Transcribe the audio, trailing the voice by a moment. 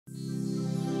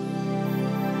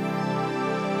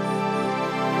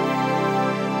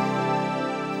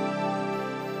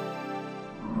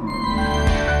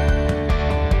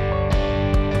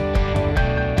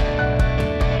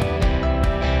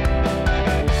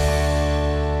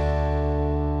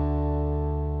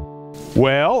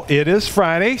Well, it is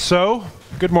Friday, so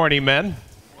good morning, men.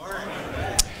 Good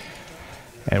morning.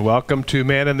 And welcome to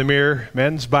Man in the Mirror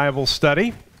Men's Bible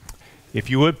Study.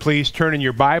 If you would, please turn in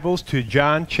your Bibles to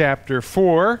John chapter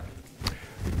 4,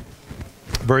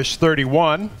 verse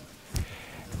 31.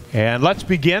 And let's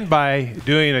begin by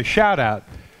doing a shout-out.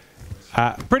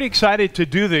 Pretty excited to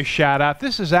do this shout-out.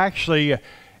 This is actually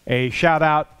a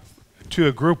shout-out to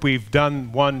a group we've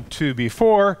done one to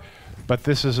before, but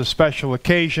this is a special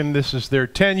occasion. This is their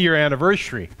 10-year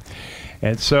anniversary.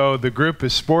 And so the group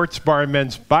is Sports Barn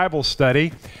Men's Bible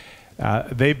Study.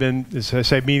 They've been, as I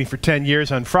say, meeting for 10 years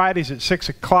on Fridays at 6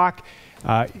 o'clock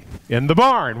in the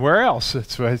barn. Where else?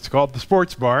 It's called the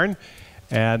Sports Barn,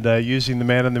 and using the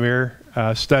Man in the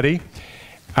Mirror study.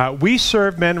 We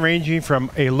serve men ranging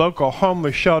from a local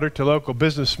homeless shelter to local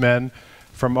businessmen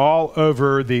from all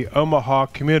over the Omaha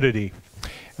community.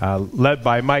 Led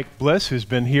by Mike Bliss, who's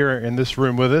been here in this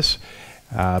room with us,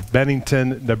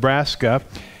 Bennington, Nebraska.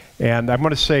 And I'm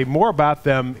going to say more about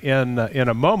them in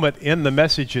a moment in the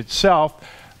message itself.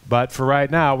 But for right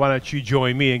now, why don't you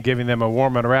join me in giving them a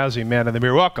warm and rousing Man in the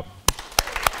Mirror welcome.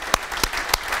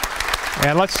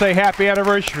 And let's say happy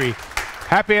anniversary.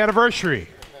 Happy anniversary.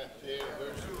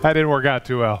 That didn't work out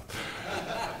too well.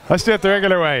 Let's do it the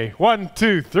regular way. 1,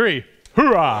 2, 3.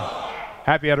 Hoorah!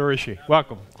 Happy anniversary.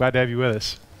 Welcome. Glad to have you with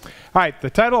us. All right, the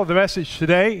title of the message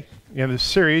today in this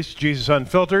series, Jesus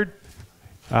Unfiltered.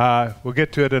 We'll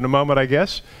get to it in a moment, I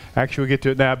guess. Actually, we'll get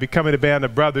to it now. Becoming a band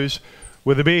of brothers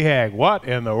with a BHAG. What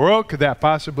in the world could that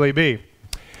possibly be?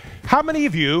 How many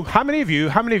of you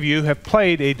have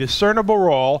played a discernible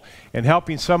role in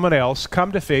helping someone else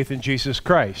come to faith in Jesus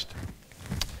Christ?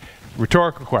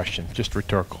 Rhetorical question, just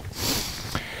rhetorical.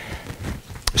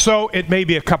 So it may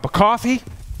be a cup of coffee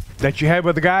that you had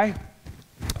with a guy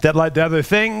that led to other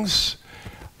things.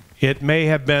 It may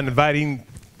have been inviting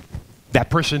that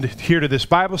person here to this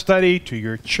Bible study, to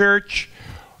your church.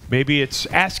 Maybe it's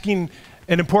asking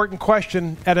an important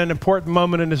question at an important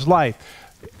moment in his life.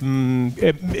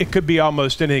 It could be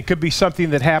almost anything. It could be something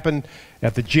that happened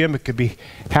at the gym. It could be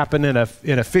happen in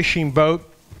a fishing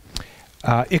boat.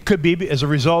 It could be as a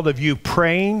result of you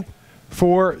praying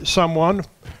for someone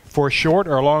for a short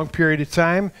or a long period of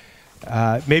time.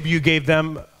 Maybe you gave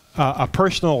them a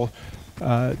personal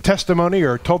testimony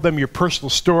or told them your personal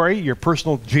story, your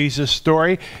personal Jesus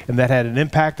story, and that had an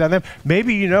impact on them.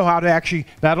 Maybe you know how to actually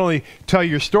not only tell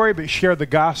your story, but share the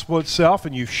gospel itself,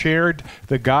 and you've shared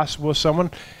the gospel with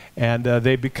someone, and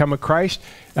they become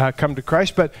come to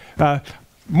Christ. But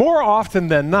more often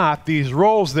than not, these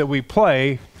roles that we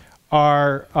play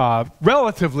are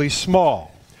relatively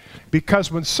small.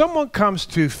 Because when someone comes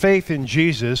to faith in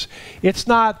Jesus, it's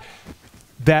not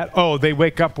that, oh, they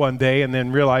wake up one day and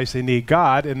then realize they need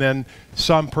God, and then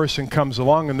some person comes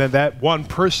along and then that one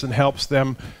person helps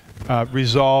them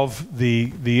resolve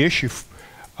the issue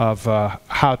of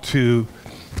how to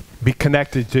be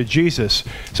connected to Jesus.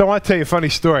 So I want to tell you a funny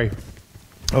story.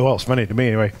 Oh, well, it's funny to me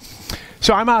anyway.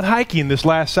 So I'm out hiking this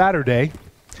last Saturday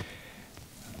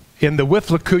in the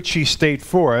Withlacoochee State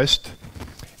Forest,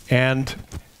 and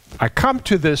I come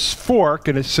to this fork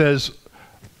and it says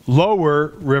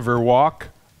Lower River Walk,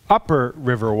 Upper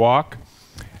River Walk.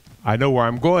 I know where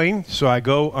I'm going, so I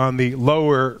go on the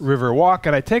Lower River Walk,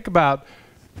 and I take about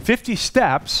 50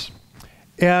 steps,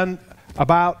 and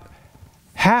about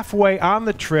halfway on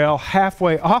the trail,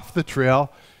 halfway off the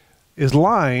trail, is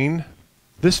lying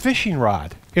this fishing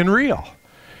rod in reel.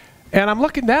 And I'm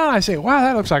looking down, and I say, wow,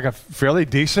 that looks like a fairly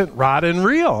decent rod and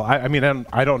reel. I mean,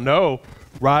 I don't know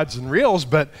rods and reels,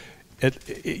 but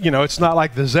it's not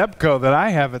like the Zebco that I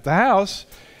have at the house.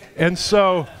 And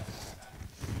so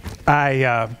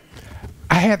I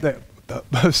had the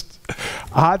most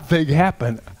odd thing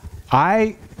happen.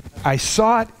 I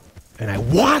saw it and I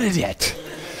wanted it.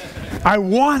 I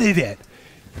wanted it.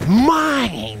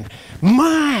 Mine.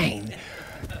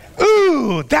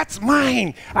 Ooh, that's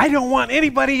mine. I don't want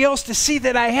anybody else to see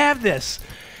that I have this.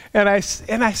 And I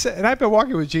said, and I've been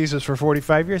walking with Jesus for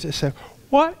 45 years. I said,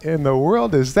 what in the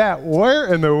world is that?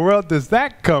 Where in the world does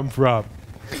that come from?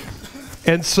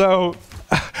 And so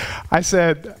I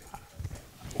said,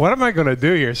 what am I going to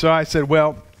do here? So I said,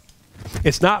 well,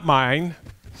 it's not mine.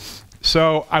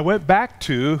 So I went back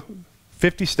to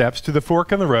 50 steps to the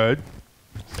fork in the road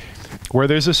where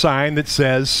there's a sign that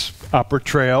says upper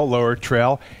trail, lower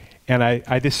trail. And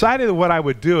I decided that what I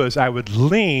would do is I would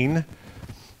lean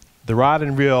the rod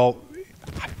and reel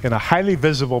in a highly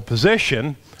visible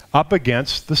position up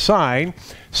against the sign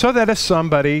so that if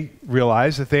somebody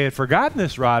realized that they had forgotten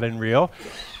this rod and reel,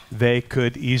 they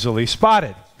could easily spot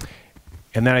it.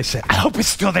 And then I said, I hope it's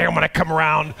still there when I come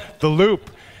around the loop,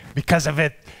 because if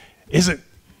it isn't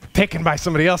taken by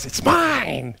somebody else. It's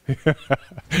mine.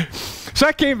 So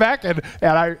I came back, and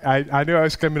I knew I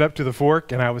was coming up to the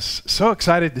fork, and I was so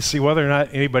excited to see whether or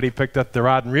not anybody picked up the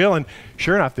rod and reel, and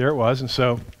sure enough, there it was. And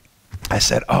so I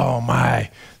said, oh my,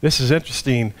 this is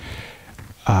interesting.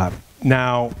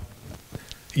 Now,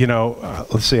 you know,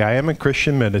 let's see, I am in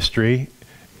Christian ministry,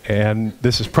 and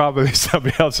this is probably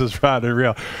somebody else's rod and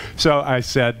reel. So I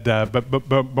said,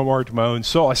 but more to my own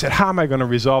soul, I said, how am I going to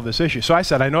resolve this issue? So I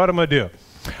said, I know what I'm going to do.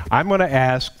 I'm going to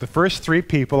ask the first 3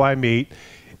 people I meet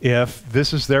if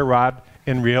this is their rod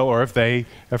and reel, or if they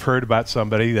have heard about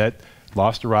somebody that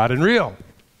lost a rod and reel.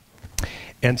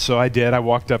 And so I did. I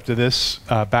walked up to this,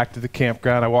 back to the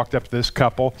campground. I walked up to this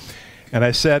couple, and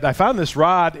I said, I found this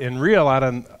rod and reel out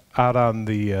on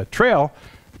the trail,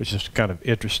 which is kind of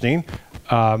interesting.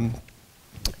 And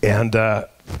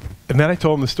then I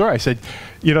told them the story. I said,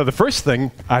 you know, the first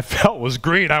thing I felt was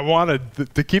great. I wanted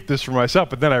to keep this for myself,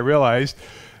 but then I realized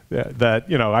that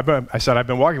you know, I said I've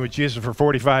been walking with Jesus for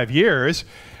 45 years,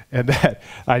 and that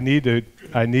I need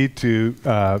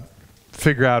to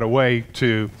figure out a way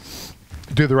to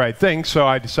do the right thing. So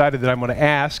I decided that I'm going to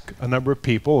ask a number of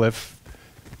people if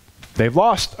they've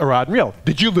lost a rod and reel.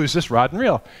 Did you lose this rod and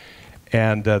reel?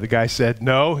 And the guy said,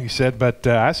 no. He said, but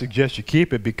I suggest you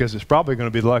keep it because it's probably going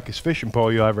to be the luckiest fishing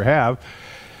pole you'll ever have.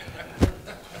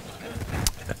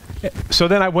 So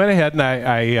then I went ahead and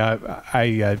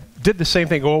I did the same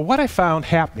thing. Well, what I found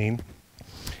happening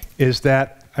is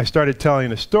that I started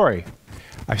telling a story.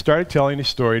 I started telling a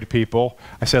story to people.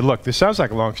 I said, look, this sounds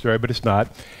like a long story, but it's not.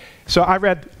 So I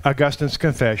read Augustine's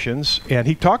Confessions, and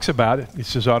he talks about it.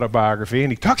 It's his autobiography,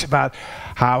 and he talks about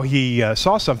how he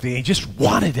saw something, and he just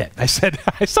wanted it. I said,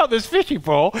 I saw this fishing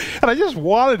pole, and I just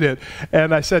wanted it.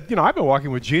 And I said, you know, I've been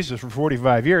walking with Jesus for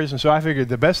 45 years, and so I figured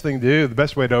the best thing to do, the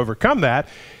best way to overcome that,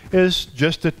 is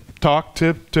just to talk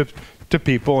to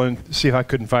people and see if I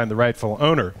couldn't find the rightful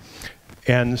owner.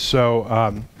 And so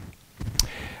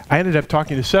I ended up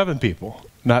talking to 7 people,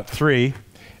 not 3,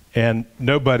 and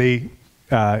nobody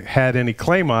had any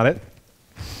claim on it.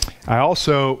 I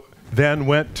also then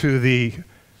went to the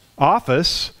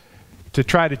office to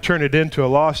try to turn it into a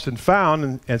lost and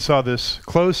found, and saw this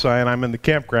closed sign, I'm in the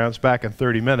campgrounds, back in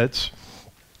 30 minutes.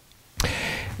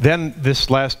 Then this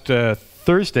last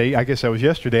Thursday, I guess that was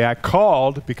yesterday, I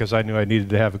called, because I knew I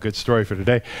needed to have a good story for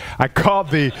today, I called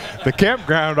the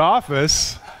campground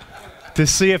office to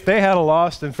see if they had a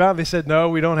lost and found. They said, no,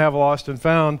 we don't have a lost and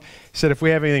found. He said, if we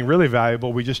have anything really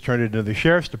valuable, we just turn it into the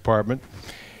sheriff's department.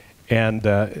 And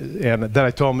then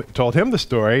I told him the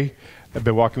story. I've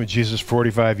been walking with Jesus for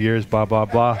 45 years, blah, blah,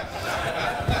 blah.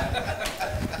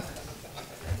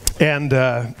 And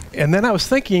then I was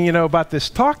thinking, you know, about this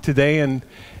talk today, and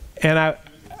I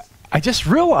just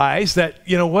realized that,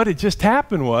 you know, what had just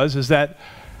happened is that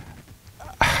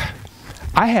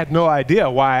I had no idea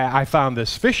why I found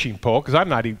this fishing pole, because I'm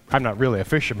not really a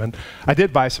fisherman. I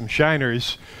did buy some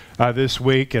shiners this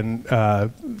week and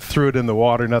threw it in the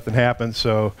water. Nothing happened,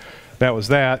 so that was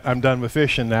that. I'm done with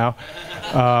fishing now,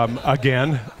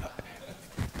 again.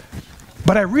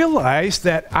 But I realized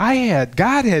that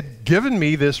God had given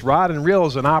me this rod and reel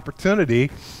as an opportunity,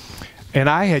 and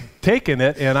I had taken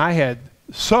it and I had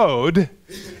sowed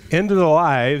into the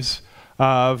lives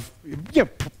of, you know,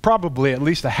 probably at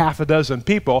least a half a dozen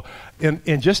people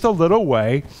in just a little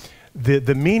way,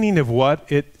 the meaning of what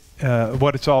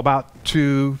it's all about,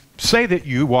 to say that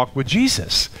you walk with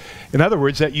Jesus. In other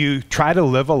words, that you try to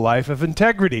live a life of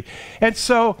integrity. And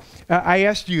so I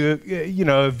asked you, you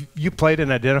know, if you played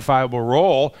an identifiable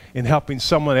role in helping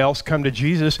someone else come to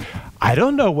Jesus. I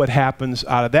don't know what happens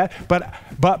out of that, but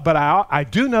I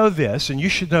do know this, and you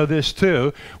should know this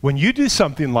too. When you do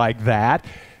something like that,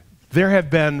 there have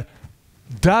been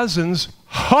dozens,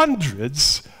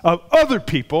 hundreds of other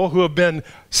people who have been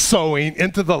sowing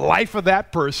into the life of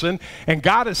that person, and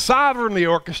God is sovereignly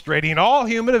orchestrating all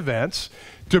human events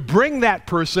to bring that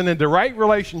person into right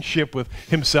relationship with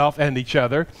himself and each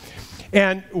other.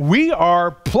 And we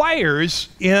are players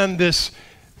in this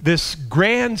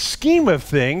grand scheme of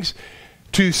things,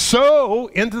 to sow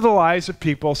into the lives of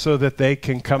people so that they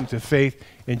can come to faith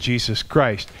in Jesus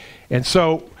Christ. And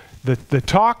so the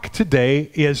talk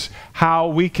today is how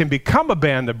we can become a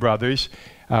band of brothers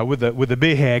with the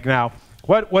BHAG. Now,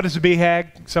 what is a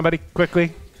BHAG? Somebody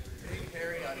quickly?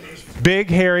 Big,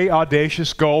 hairy,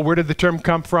 audacious goal. Where did the term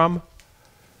come from?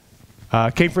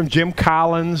 Came from Jim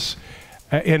Collins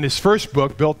in his first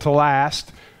book, Built to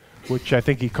Last, which I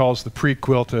think he calls the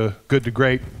prequel to Good to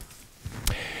Great.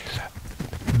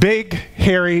 Big,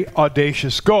 hairy,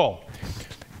 audacious goal.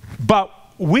 But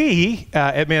we,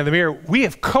 at Man of the Mirror, we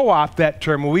have co-opted that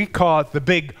term, and we call it the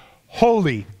big,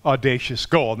 holy, audacious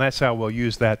goal. And that's how we'll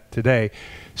use that today.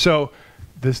 So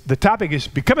the topic is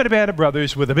becoming a band of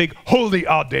brothers with a big, holy,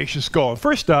 audacious goal. And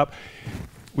first up,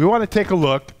 we want to take a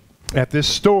look at this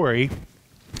story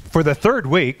for the third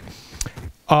week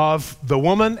of the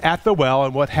woman at the well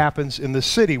and what happens in the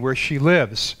city where she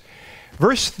lives.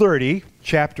 Verse 30,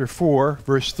 chapter 4,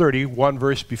 verse 30, one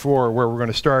verse before where we're going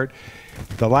to start,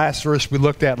 the last verse we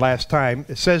looked at last time,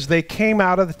 it says, they came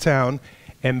out of the town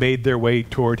and made their way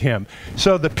toward him.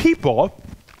 So the people,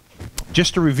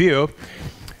 just to review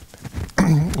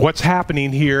what's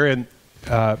happening here, and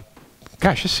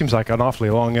gosh, this seems like an awfully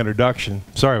long introduction.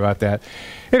 Sorry about that.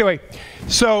 Anyway,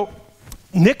 so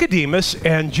Nicodemus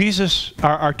and Jesus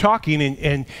are talking,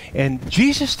 and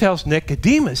Jesus tells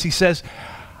Nicodemus, he says,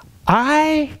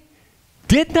 I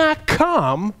did not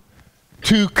come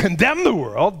to condemn the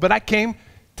world, but I came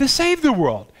to save the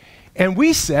world. And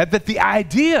we said that the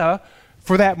idea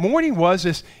for that morning was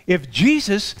is if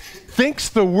Jesus thinks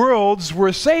the world's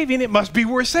worth saving, it must be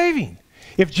worth saving.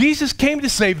 If Jesus came to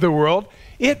save the world,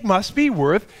 it must be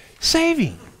worth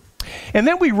saving. And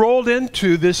then we rolled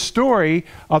into this story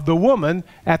of the woman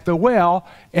at the well,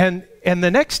 and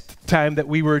the next time that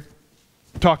we were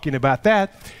talking about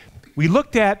that, we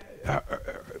looked at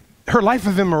her life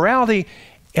of immorality,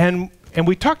 and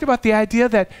we talked about the idea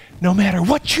that no matter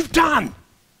what you've done,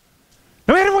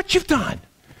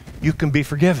 you can be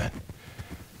forgiven.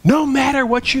 No matter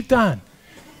what you've done,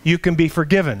 you can be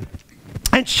forgiven.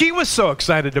 And she was so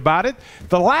excited about it.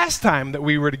 The last time that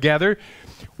we were together,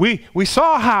 we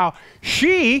saw how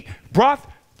she brought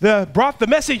the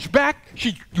message back.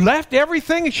 She left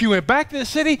everything and she went back to the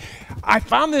city. I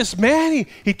found this man.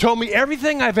 He told me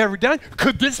everything I've ever done.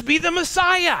 Could this be the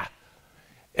Messiah?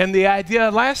 And the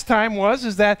idea last time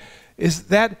is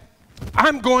that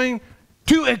I'm going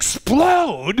to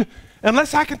explode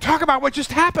unless I can talk about what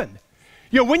just happened.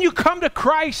 You know, when you come to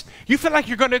Christ, you feel like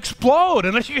you're going to explode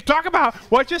unless you can talk about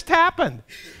what just happened.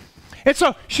 And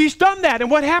so she's done that, and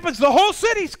what happens? The whole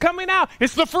city's coming out.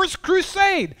 It's the first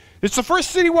crusade. It's the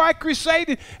first citywide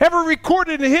crusade ever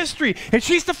recorded in history, and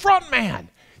she's the front man.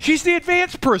 She's the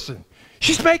advanced person.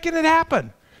 She's making it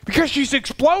happen because she's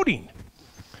exploding.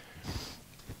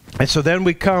 And so then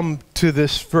we come to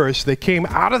this verse. They came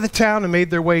out of the town and made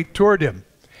their way toward him.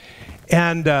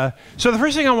 And so the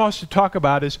first thing I want us to talk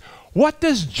about is, what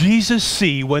does Jesus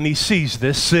see when he sees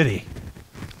this city?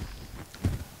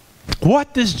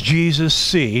 What does Jesus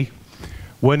see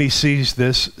when he sees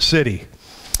this city?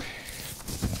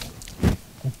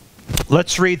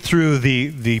 Let's read through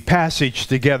the passage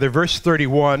together. Verse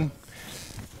 31.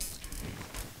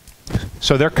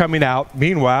 So they're coming out.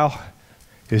 Meanwhile,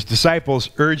 his disciples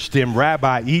urged him,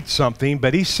 Rabbi, eat something.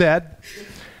 But he said,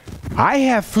 I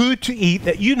have food to eat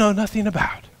that you know nothing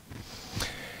about.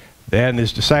 Then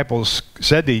his disciples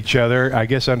said to each other, I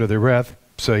guess under their breath,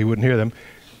 so he wouldn't hear them,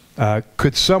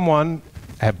 could someone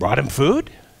have brought him food?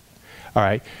 All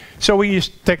right, so we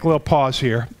just take a little pause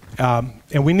here,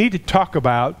 and we need to talk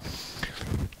about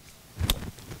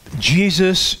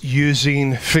Jesus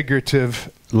using figurative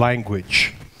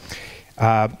language.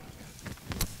 Oh,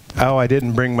 I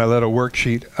didn't bring my little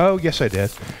worksheet. Oh, yes, I did.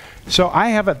 So I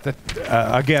have it,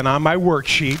 again, on my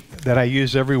worksheet that I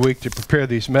use every week to prepare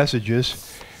these messages.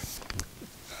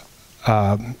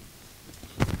 Part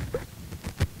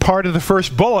of the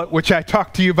first bullet, which I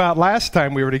talked to you about last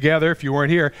time we were together, if you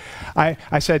weren't here,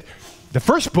 I said, the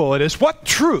first bullet is, what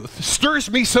truth stirs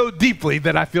me so deeply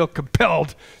that I feel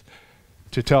compelled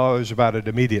to tell others about it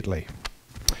immediately?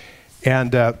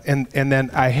 And then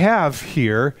I have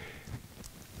here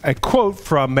a quote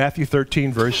from Matthew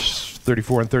 13, verse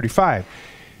 34 and 35.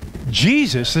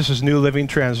 Jesus, this is New Living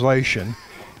Translation,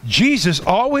 Jesus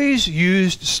always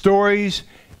used stories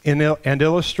and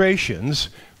illustrations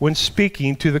when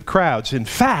speaking to the crowds. In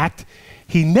fact,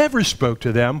 he never spoke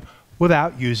to them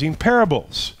without using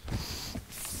parables.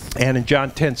 And in John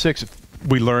 10:6,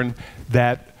 we learn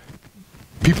that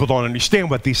people don't understand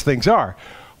what these things are.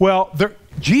 Well,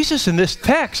 Jesus in this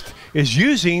text is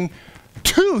using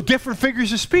two different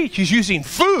figures of speech. He's using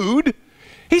food.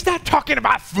 He's not talking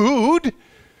about food.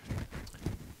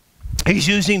 He's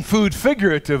using food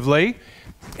figuratively.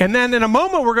 And then in a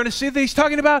moment, we're going to see that he's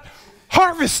talking about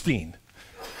harvesting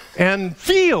and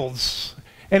fields.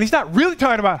 And he's not really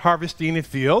talking about harvesting in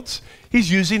fields.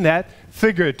 He's using that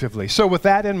figuratively. So with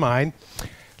that in mind,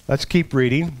 let's keep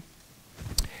reading.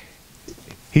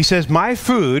 He says, my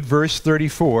food, verse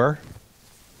 34,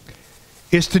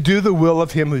 is to do the will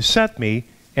of him who sent me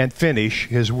and finish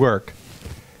his work.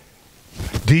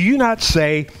 Do you not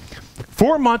say,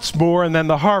 4 months more and then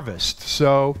the harvest?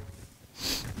 So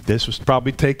this was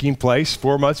probably taking place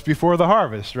 4 months before the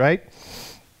harvest, right?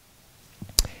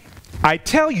 I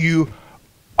tell you,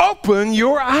 open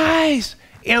your eyes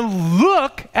and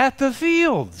look at the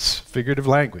fields. Figurative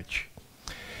language.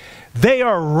 They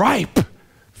are ripe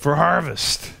for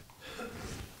harvest.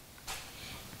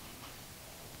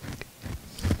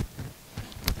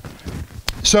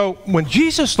 So when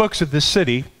Jesus looks at this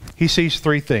city, he sees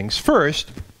three things.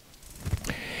 First,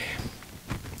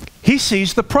 he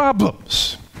sees the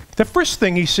problems. The first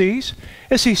thing he sees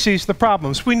is he sees the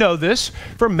problems. We know this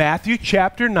from Matthew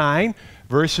chapter 9,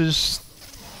 verses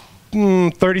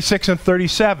 36 and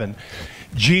 37.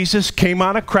 Jesus came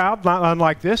on a crowd, not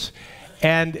unlike this,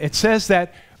 and it says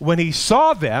that when he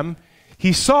saw them,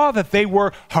 he saw that they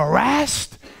were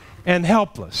harassed and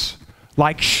helpless,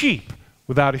 like sheep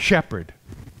without a shepherd.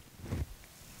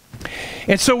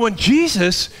 And so when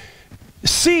Jesus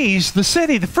sees the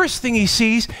city, the first thing he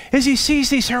sees is he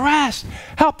sees these harassed,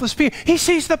 helpless people. He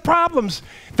sees the problems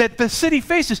that the city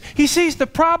faces. He sees the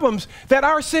problems that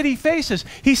our city faces.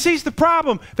 He sees the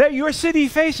problem that your city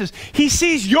faces. He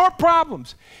sees your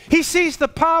problems. He sees the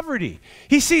poverty.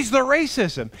 He sees the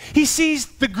racism. He sees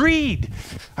the greed.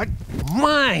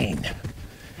 Mine.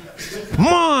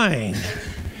 Mine.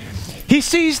 He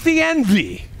sees the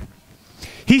envy.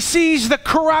 He sees the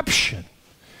corruption.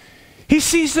 He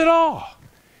sees it all.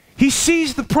 He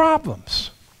sees the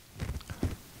problems.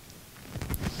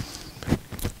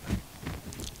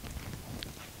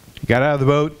 He got out of the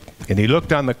boat and he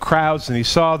looked on the crowds and he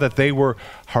saw that they were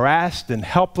harassed and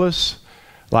helpless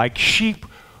like sheep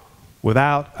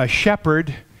without a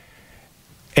shepherd,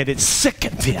 and it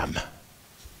sickened him.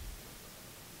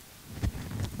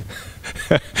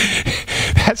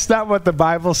 That's not what the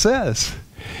Bible says.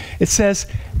 It says,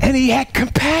 and he had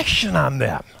compassion on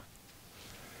them.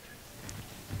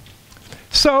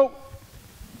 So,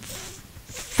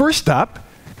 first up,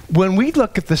 when we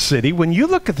look at the city, when you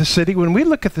look at the city, when we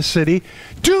look at the city,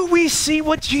 do we see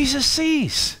what Jesus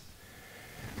sees?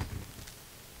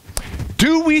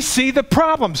 Do we see the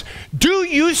problems? Do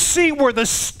you see where the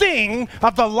sting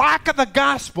of the lack of the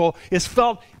gospel is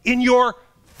felt in your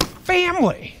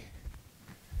family?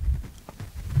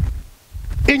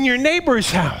 In your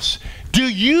neighbor's house? Do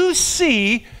you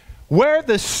see where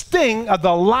the sting of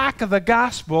the lack of the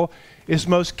gospel is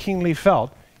most keenly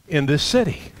felt in this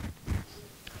city?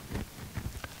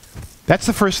 That's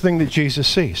the first thing that Jesus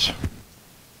sees.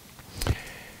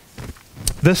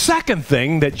 The second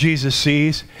thing that Jesus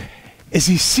sees is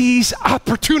he sees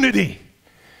opportunity.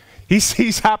 He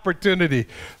sees opportunity.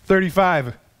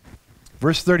 35,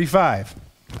 verse 35,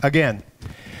 again.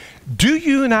 Do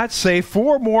you not say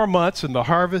 4 more months in the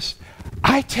harvest?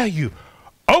 I tell you,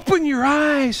 open your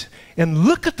eyes and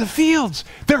look at the fields.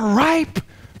 They're ripe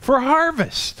for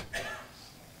harvest.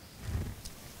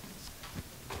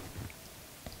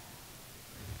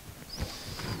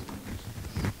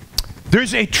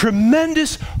 There's a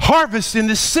tremendous harvest in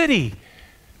the city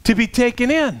to be taken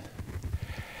in.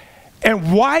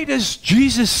 And why does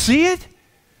Jesus see it?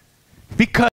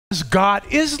 Because God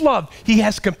is love. He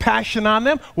has compassion on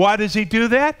them. Why does he do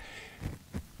that?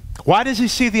 Why does he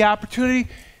see the opportunity?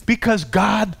 Because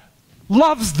God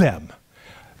loves them.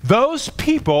 Those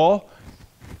people,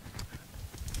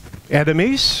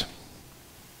 enemies,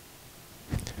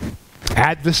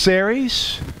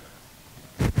 adversaries,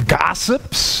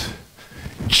 gossips,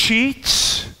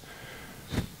 cheats,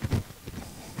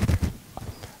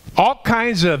 all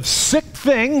kinds of sick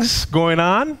things going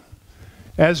on,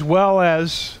 as well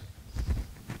as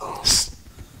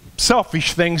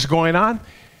selfish things going on.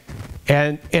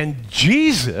 And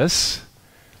Jesus,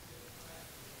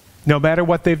 no matter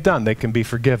what they've done, they can be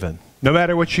forgiven. No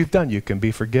matter what you've done, you can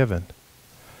be forgiven.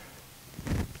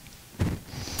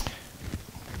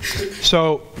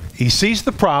 So he sees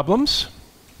the problems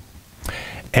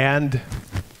and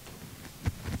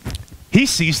he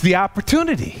sees the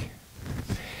opportunity.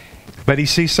 But he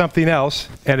sees something else,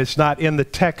 and it's not in the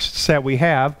texts that we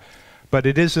have, but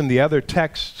it is in the other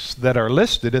texts that are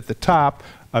listed at the top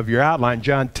of your outline,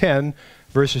 John 10,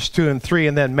 verses 2 and 3,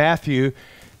 and then Matthew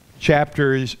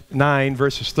chapters 9,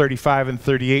 verses 35 and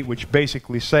 38, which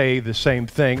basically say the same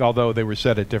thing, although they were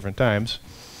said at different times.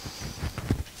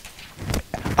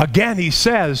 Again, he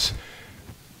says,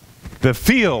 the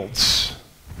fields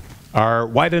are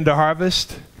white unto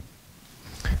harvest.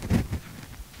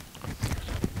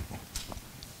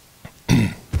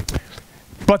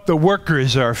 But the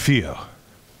workers are few.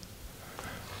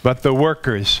 But the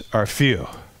workers are few.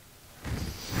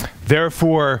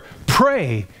 Therefore,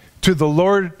 pray to the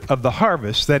Lord of the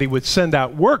harvest that he would send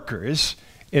out workers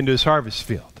into his harvest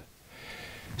field.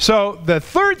 So the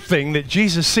third thing that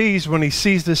Jesus sees when he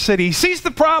sees the city, he sees the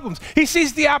problems, he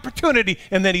sees the opportunity,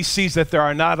 and then he sees that there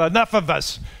are not enough of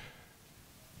us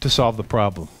to solve the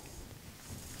problem.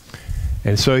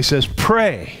 And so he says,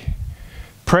 pray.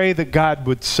 Pray that God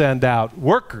would send out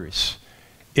workers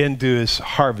into his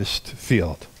harvest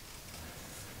field.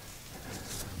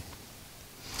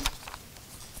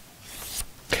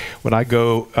 When I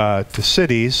go to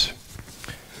cities,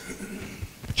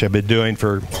 which I've been doing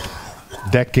for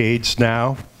decades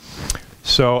now,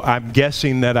 so I'm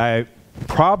guessing that I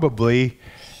probably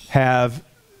have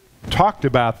talked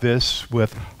about this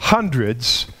with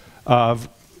hundreds of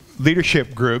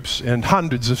leadership groups in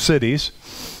hundreds of cities.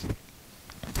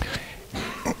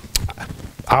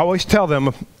 I always tell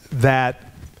them that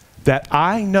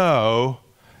I know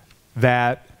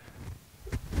that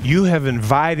you have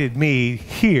invited me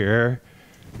here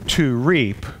to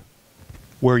reap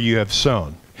where you have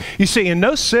sown. You see, in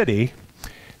no city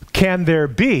can there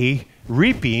be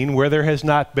reaping where there has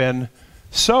not been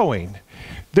sowing.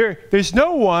 There's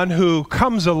no one who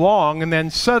comes along and then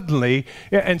suddenly,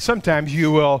 and sometimes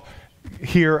you will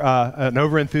hear an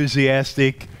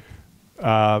overenthusiastic,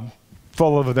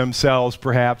 full of themselves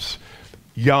perhaps,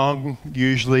 young,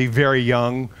 usually very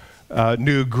young,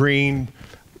 new green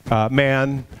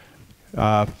man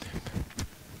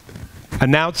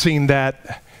announcing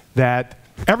that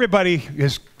everybody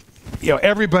is,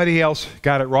 everybody else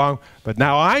got it wrong, but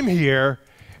now I'm here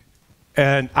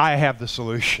and I have the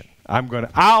solution.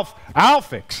 I'll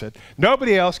fix it.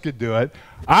 Nobody else could do it.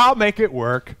 I'll make it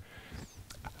work.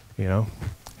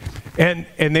 And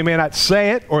they may not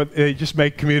say it, or they just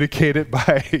may communicate it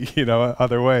by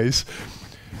other ways.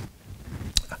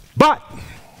 But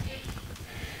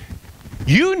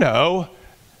you know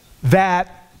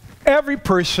that every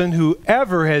person who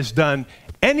ever has done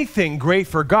anything great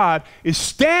for God is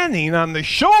standing on the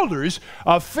shoulders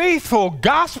of faithful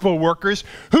gospel workers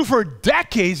who for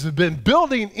decades have been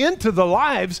building into the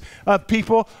lives of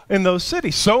people in those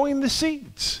cities, sowing the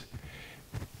seeds.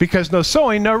 Because no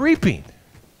sowing, no reaping.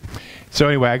 So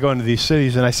anyway, I go into these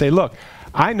cities and I say, look,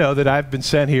 I know that I've been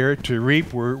sent here to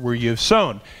reap where you've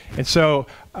sown. And so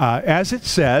as it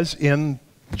says in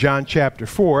John chapter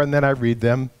 4, and then I read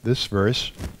them this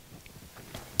verse,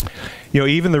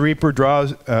 even the reaper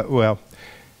draws,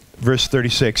 verse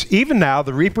 36, even now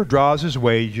the reaper draws his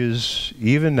wages,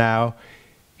 even now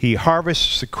he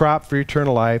harvests the crop for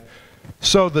eternal life,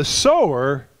 so the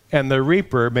sower and the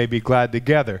reaper may be glad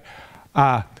together.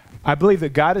 I believe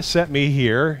that God has sent me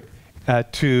here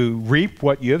to reap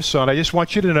what you have sown. I just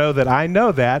want you to know that I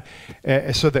know that,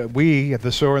 so that we,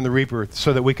 the sower and the reaper,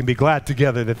 so that we can be glad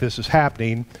together that this is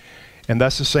happening. And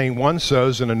thus the saying, one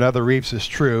sows and another reaps is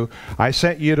true. I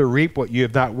sent you to reap what you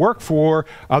have not worked for.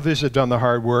 Others have done the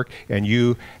hard work, and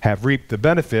you have reaped the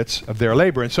benefits of their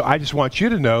labor. And so I just want you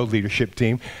to know, leadership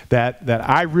team, that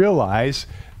I realize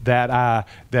that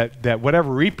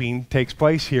whatever reaping takes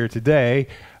place here today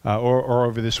or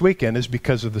over this weekend is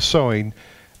because of the sowing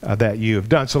that you have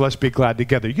done. So let's be glad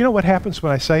together. You know what happens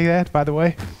when I say that, by the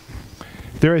way?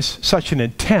 There is such an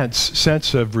intense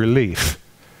sense of relief,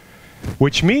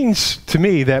 which means to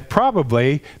me that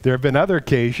probably there have been other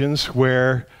occasions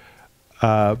where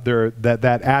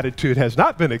that attitude has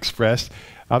not been expressed.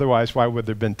 Otherwise, why would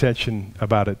there have been tension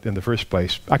about it in the first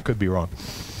place? I could be wrong.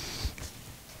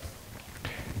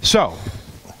 So,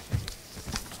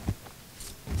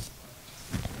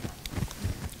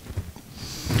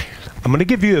 I'm going to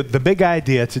give you the big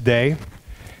idea today,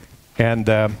 and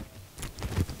I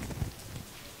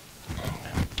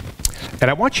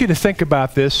want you to think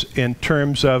about this in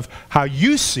terms of how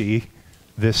you see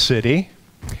this city,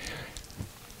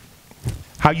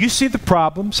 how you see the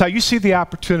problems, how you see the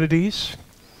opportunities,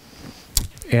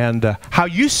 and how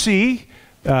you see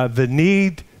the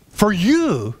need for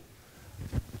you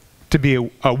to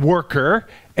be a worker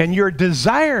and your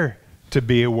desire to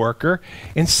be a worker,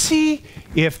 and see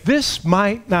if this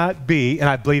might not be, and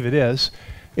I believe it is,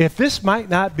 if this might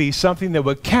not be something that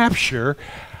would capture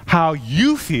how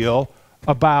you feel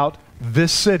about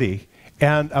this city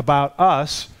and about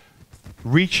us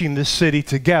reaching this city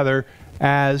together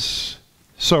as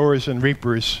sowers and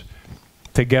reapers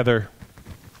together.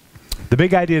 The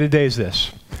big idea today is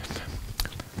this: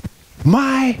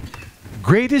 my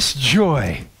greatest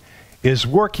joy is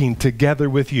working together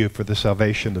with you for the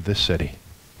salvation of this city.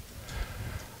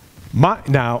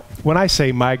 Now, when I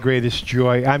say my greatest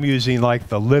joy, I'm using like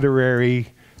the literary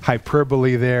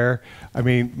hyperbole there. I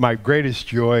mean, my greatest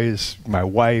joy is my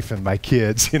wife and my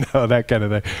kids, that kind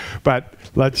of thing. But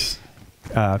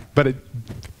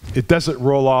it doesn't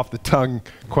roll off the tongue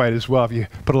quite as well if you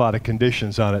put a lot of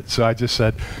conditions on it. So I just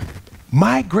said,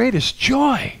 my greatest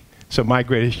joy. So my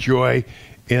greatest joy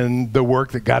in the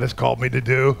work that God has called me to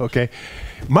do, okay?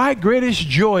 My greatest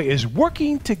joy is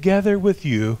working together with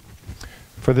you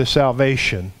for the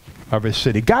salvation of his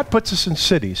city. God puts us in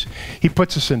cities. He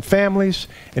puts us in families,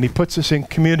 and he puts us in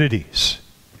communities.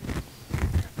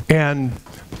 And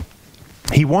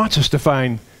he wants us to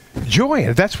find joy in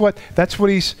it. That's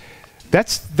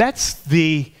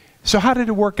the, so how did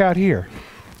it work out here?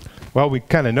 Well, we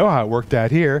kind of know how it worked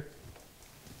out here,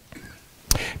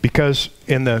 because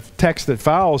in the text that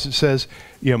follows, it says,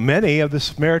 many of the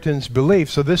Samaritans believed.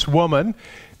 So this woman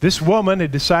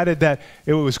had decided that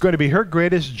it was going to be her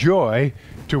greatest joy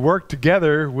to work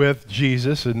together with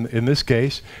Jesus, in this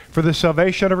case, for the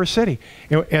salvation of her city.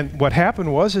 And what happened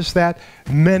is that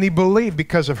many believed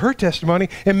because of her testimony,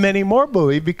 and many more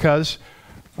believed because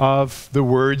of the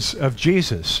words of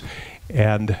Jesus.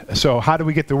 And so how do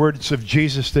we get the words of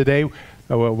Jesus today?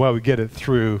 Well, we get it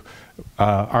through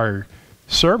our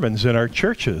sermons in our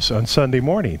churches on Sunday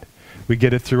morning. We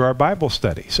get it through our Bible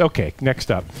studies. Okay,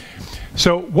 next up.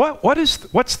 So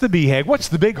what's the BHAG? What's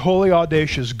the big, holy,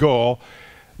 audacious goal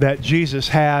that Jesus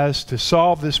has to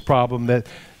solve this problem that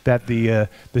the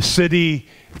city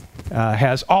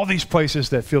has all these places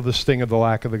that feel the sting of the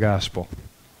lack of the gospel?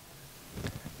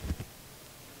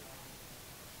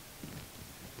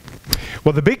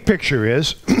 Well, the big picture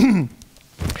is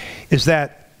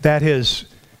that his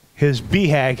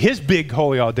BHAG, his big,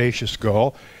 holy, audacious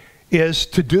goal, is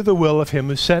to do the will of him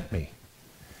who sent me.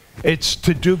 It's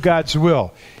to do God's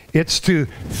will. It's to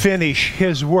finish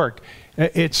his work.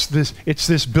 It's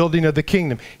this building of the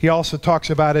kingdom. He also talks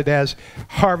about it as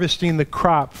harvesting the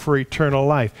crop for eternal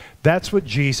life. That's what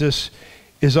Jesus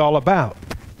is all about.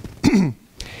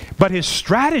 But his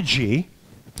strategy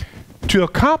to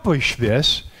accomplish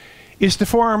this is to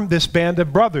form this band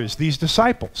of brothers, these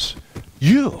disciples.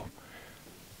 Your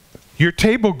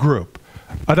table group,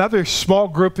 another small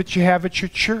group that you have at your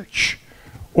church,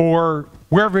 or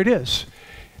wherever it is.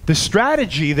 The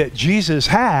strategy that Jesus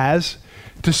has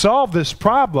to solve this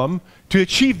problem, to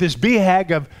achieve this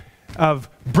BHAG of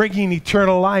bringing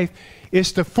eternal life,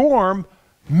 is to form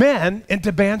men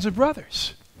into bands of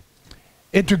brothers,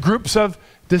 into groups of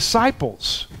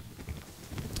disciples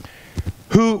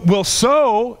who will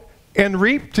sow and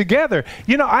reap together.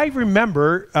 I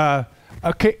remember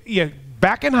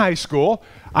back in high school,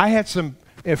 I had some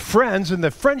friends, and the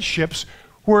friendships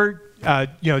were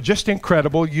just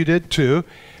incredible. You did too.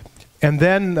 And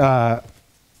then I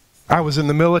was in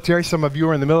the military. Some of you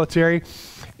were in the military.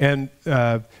 And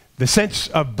the sense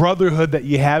of brotherhood that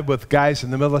you had with guys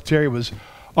in the military was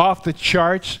off the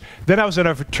charts. Then I was in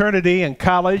a fraternity in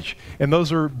college, and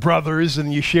those are brothers,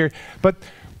 and you shared. But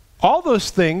all those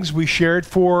things we shared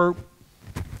for,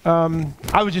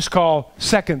 I would just call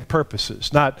second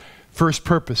purposes, not first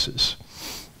purposes.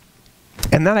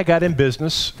 And then I got in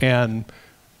business, and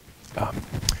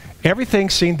everything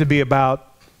seemed to be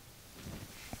about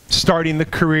starting the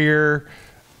career,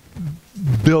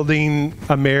 building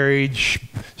a marriage,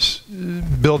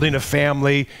 building a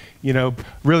family,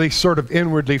 really sort of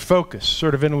inwardly focused,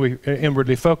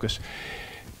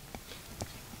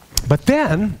 But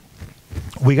then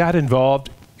we got involved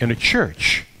in a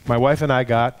church. My wife and I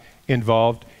got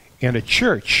involved in a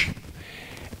church.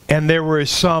 And there were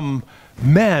some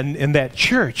men in that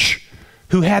church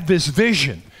who had this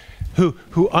vision,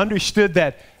 who understood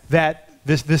this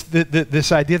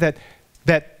idea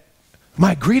that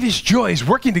my greatest joy is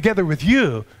working together with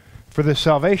you for the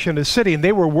salvation of the city. And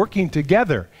they were working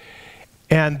together.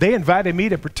 And they invited me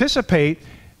to participate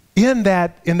in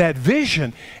that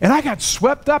vision. And I got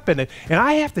swept up in it. And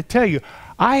I have to tell you,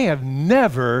 I have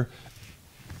never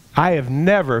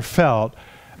felt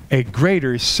a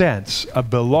greater sense of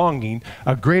belonging,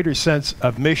 a greater sense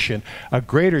of mission, a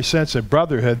greater sense of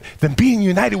brotherhood than being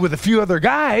united with a few other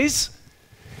guys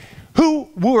who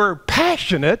were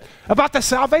passionate about the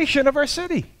salvation of our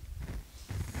city.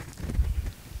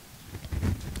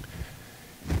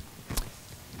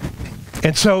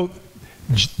 And so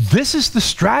this is the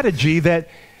strategy that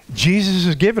Jesus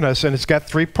has given us, and it's got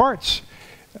three parts.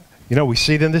 We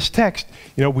see it in this text.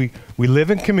 We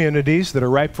live in communities that are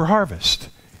ripe for harvest.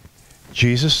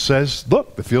 Jesus says,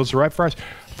 look, the fields are ripe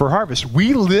for harvest.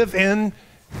 We live in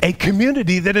a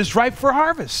community that is ripe for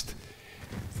harvest.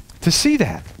 To see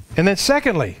that. And then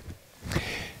secondly,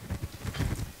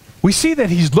 we see that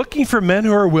he's looking for men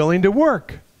who are willing to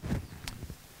work.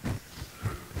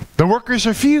 The workers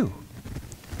are few.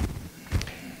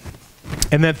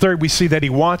 And then third, we see that he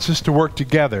wants us to work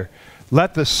together.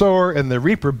 Let the sower and the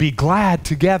reaper be glad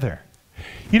together.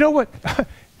 You know what?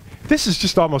 This is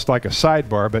just almost like a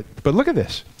sidebar, but look at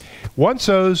this. One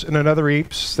sows and another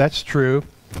reaps. That's true.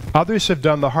 Others have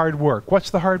done the hard work. What's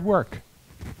the hard work?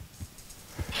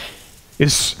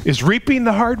 Is reaping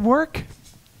the hard work?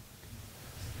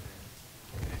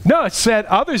 No, it said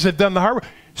others have done the hard work.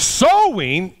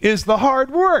 Sowing is the hard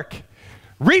work.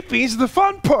 Reaping's the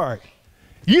fun part.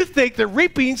 You think that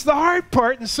reaping's the hard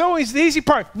part and sowing's the easy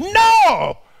part.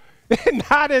 No!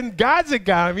 Not in God's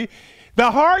economy. The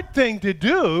hard thing to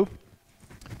do,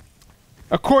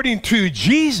 according to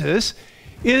Jesus,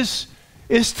 is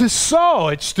to sow.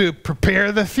 It's to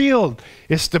prepare the field.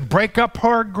 It's to break up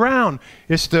hard ground.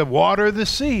 It's to water the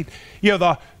seed. You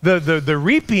know, the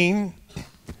reaping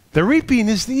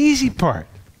is the easy part.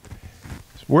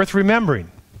 It's worth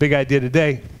remembering. Big idea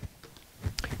today.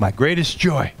 My greatest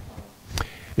joy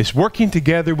is working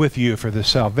together with you for the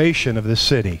salvation of this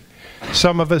city.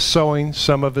 Some of us sowing,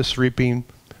 some of us reaping,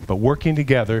 but working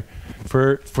together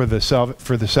for the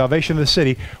salvation of the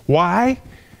city. Why?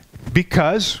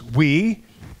 Because we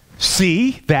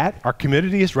see that our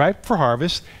community is ripe for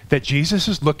harvest, that Jesus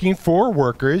is looking for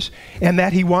workers, and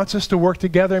that he wants us to work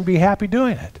together and be happy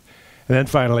doing it. And then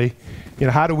finally, you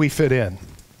know, how do we fit in?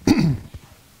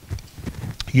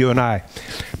 You and I.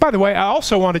 By the way, I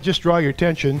also want to just draw your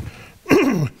attention.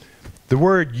 The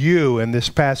word you in this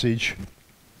passage,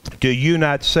 do you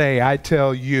not say, I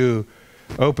tell you,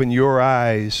 open your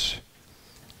eyes.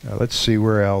 Let's see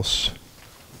where else.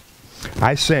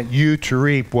 I sent you to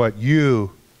reap what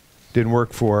you didn't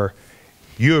work for.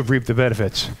 You have reaped the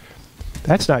benefits.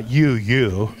 That's not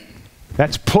you.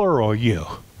 That's plural you.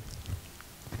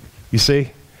 You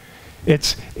see?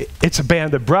 It's a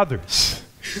band of brothers.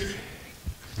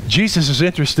 Jesus is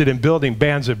interested in building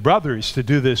bands of brothers to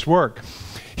do this work.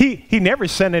 He never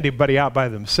sent anybody out by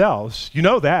themselves. You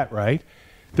know that, right?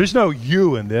 There's no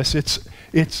you in this.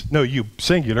 It's no you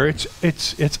singular.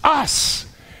 It's us.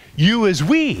 You is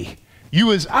we.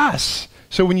 You is us.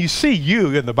 So when you see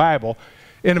you in the Bible,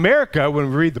 in America,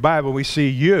 when we read the Bible, we see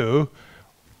you,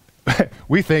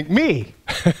 we think me.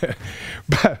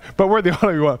 but we're the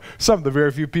only one, some of the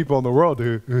very few people in the world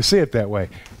who see it that way.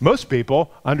 Most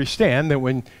people understand that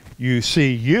when you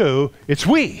see you, it's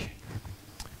we,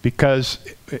 because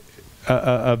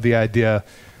of the idea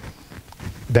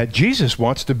that Jesus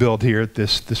wants to build here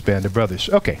this band of brothers.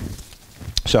 Okay,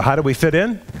 so how do we fit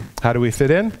in? How do we fit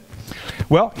in?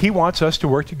 Well, he wants us to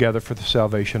work together for the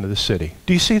salvation of the city.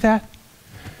 Do you see that?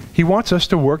 He wants us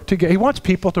to work together. He wants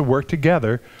people to work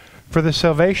together for the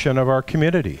salvation of our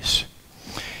communities.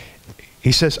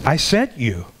 He says, I sent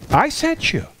you. I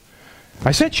sent you.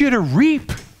 I sent you to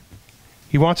reap.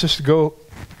 He wants us to go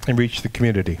and reach the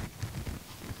community.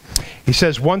 He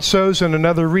says, one sows and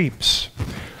another reaps.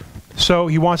 So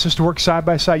he wants us to work side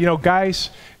by side. You know,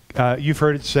 guys, you've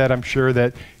heard it said, I'm sure,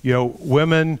 that, you know,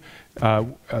 women,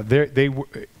 they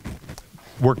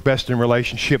work best in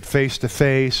relationship face to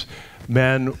face.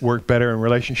 Men work better in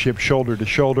relationship shoulder to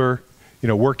shoulder, you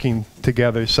know, working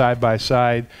together side by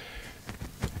side.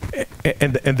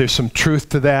 And there's some truth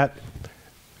to that.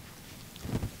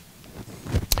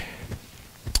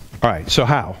 All right, so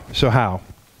how?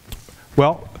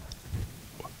 Well,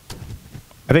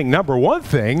 I think number one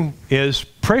thing is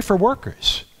pray for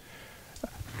workers.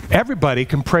 Everybody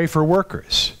can pray for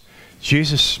workers.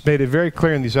 Jesus made it very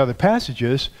clear in these other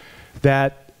passages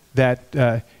that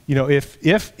you know,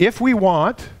 if we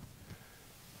want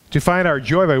to find our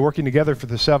joy by working together for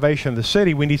the salvation of the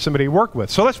city, we need somebody to work with.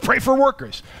 So let's pray for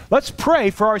workers. Let's pray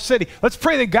for our city. Let's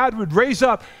pray that God would raise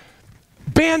up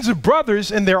bands of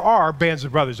brothers, and there are bands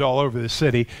of brothers all over the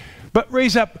city, but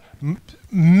raise up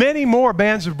many more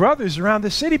bands of brothers around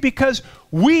the city, because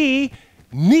we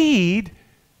need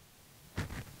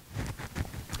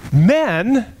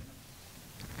men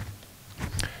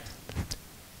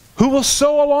who will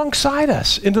sow alongside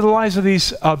us into the lives of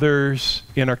these others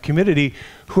in our community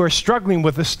who are struggling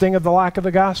with the sting of the lack of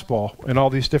the gospel in all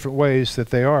these different ways that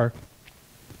they are.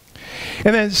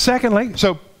 And then secondly,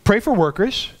 so pray for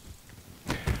workers.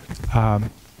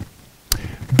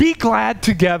 Be glad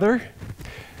together.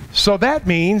 So that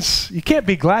means you can't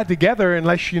be glad together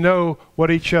unless you know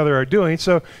what each other are doing.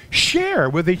 So share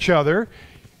with each other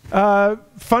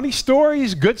funny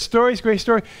stories, good stories, great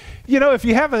stories. You know, if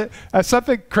you have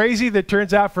something crazy that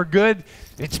turns out for good,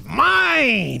 it's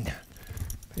mine.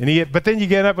 But then you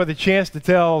get up with a chance to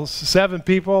tell 7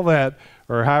 people that,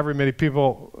 or however many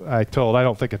people I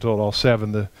don't think I told all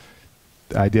 7, the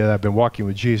idea that I've been walking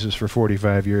with Jesus for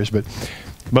 45 years, but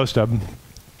most of them.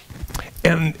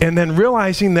 And then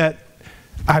realizing that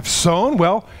I've sown,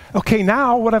 well, okay,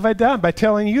 now what have I done by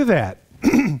telling you that?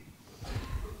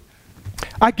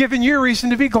 I've given you a reason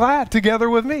to be glad together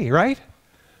with me, right?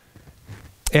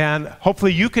 And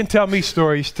hopefully you can tell me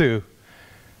stories too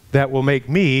that will make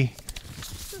me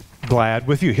glad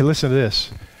with you. Hey, listen to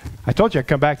this. I told you I'd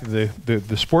come back to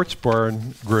the sports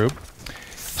barn group.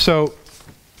 So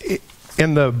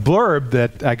in the blurb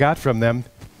that I got from them,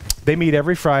 they meet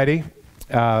every Friday.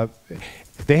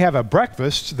 They have a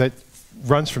breakfast that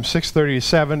runs from 6:30 to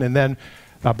 7, and then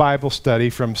a Bible study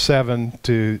from 7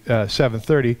 to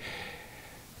 7:30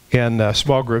 in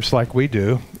small groups like we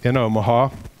do in Omaha.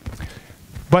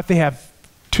 But they have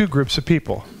two groups of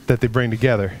people that they bring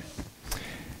together.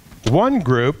 One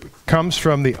group comes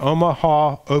from the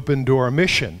Omaha Open Door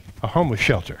Mission, a homeless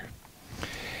shelter.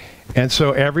 And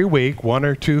so every week, one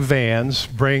or two vans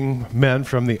bring men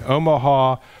from the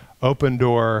Omaha Open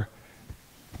Door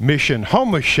Mission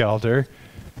homeless shelter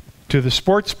to the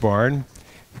sports barn.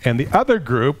 And the other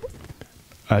group,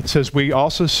 it says we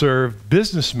also serve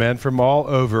businessmen from all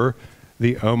over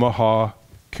the Omaha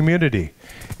community.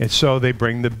 And so they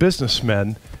bring the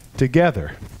businessmen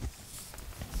together.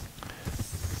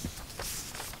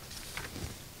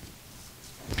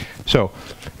 So,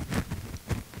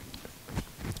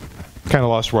 kind of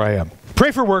lost where I am.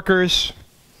 Pray for workers,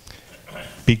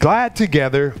 be glad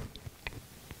together,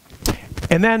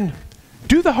 and then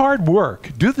do the hard work,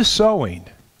 do the sowing,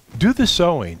 do the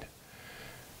sowing.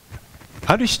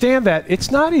 Understand that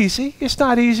it's not easy. It's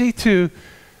not easy to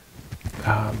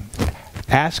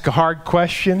ask a hard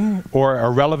question or a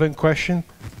relevant question.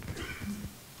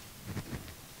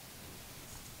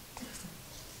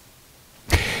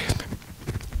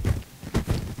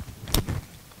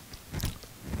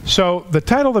 So the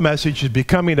title of the message is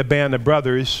Becoming a Band of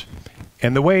Brothers,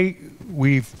 and the way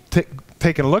we've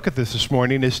taken a look at this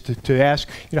morning is to ask,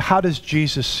 how does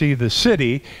Jesus see the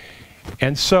city?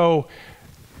 And so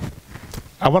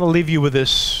I want to leave you with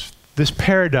this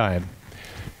paradigm.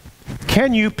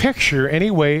 Can you picture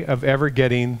any way of ever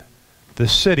getting the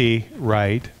city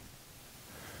right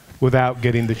without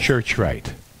getting the church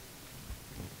right?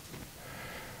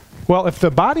 Well, if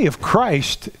the body of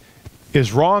Christ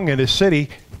is wrong in a city,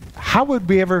 how would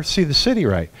we ever see the city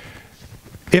right?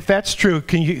 If that's true,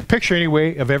 can you picture any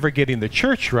way of ever getting the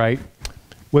church right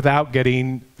without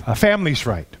getting families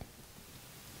right?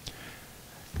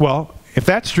 Well, if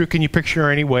that's true, can you picture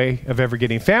any way of ever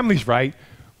getting families right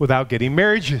without getting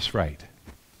marriages right?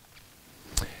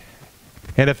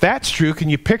 And if that's true, can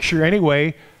you picture any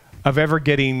way of ever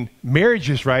getting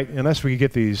marriages right unless we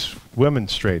get these women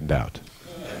straightened out?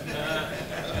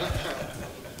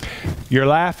 You're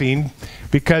laughing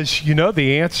because you know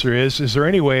the answer is there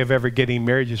any way of ever getting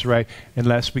marriages right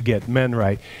unless we get men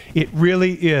right? It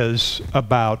really is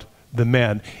about the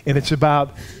men. And it's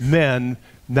about men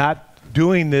not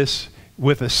doing this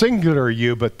with a singular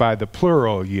you, but by the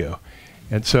plural you.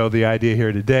 And so the idea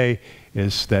here today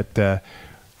is that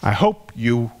I hope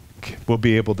you will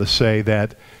be able to say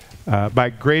that my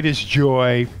greatest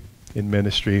joy in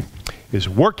ministry is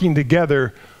working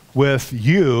together with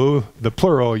you, the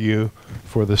plural you,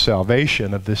 for the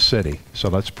salvation of this city. So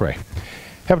let's pray.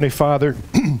 Heavenly Father,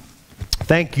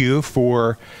 thank you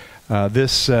for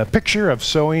this picture of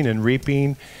sowing and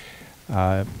reaping,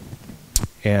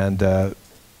 and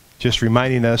just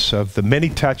reminding us of the many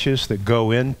touches that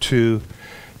go into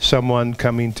someone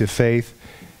coming to faith.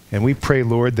 And we pray,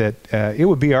 Lord, that it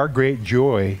would be our great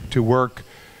joy to work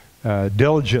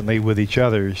diligently with each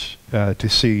others to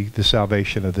see the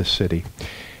salvation of this city.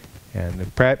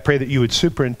 And pray that you would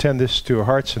superintend this to our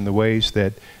hearts in the ways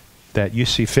that you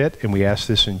see fit, and we ask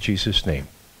this in Jesus' name.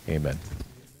 Amen.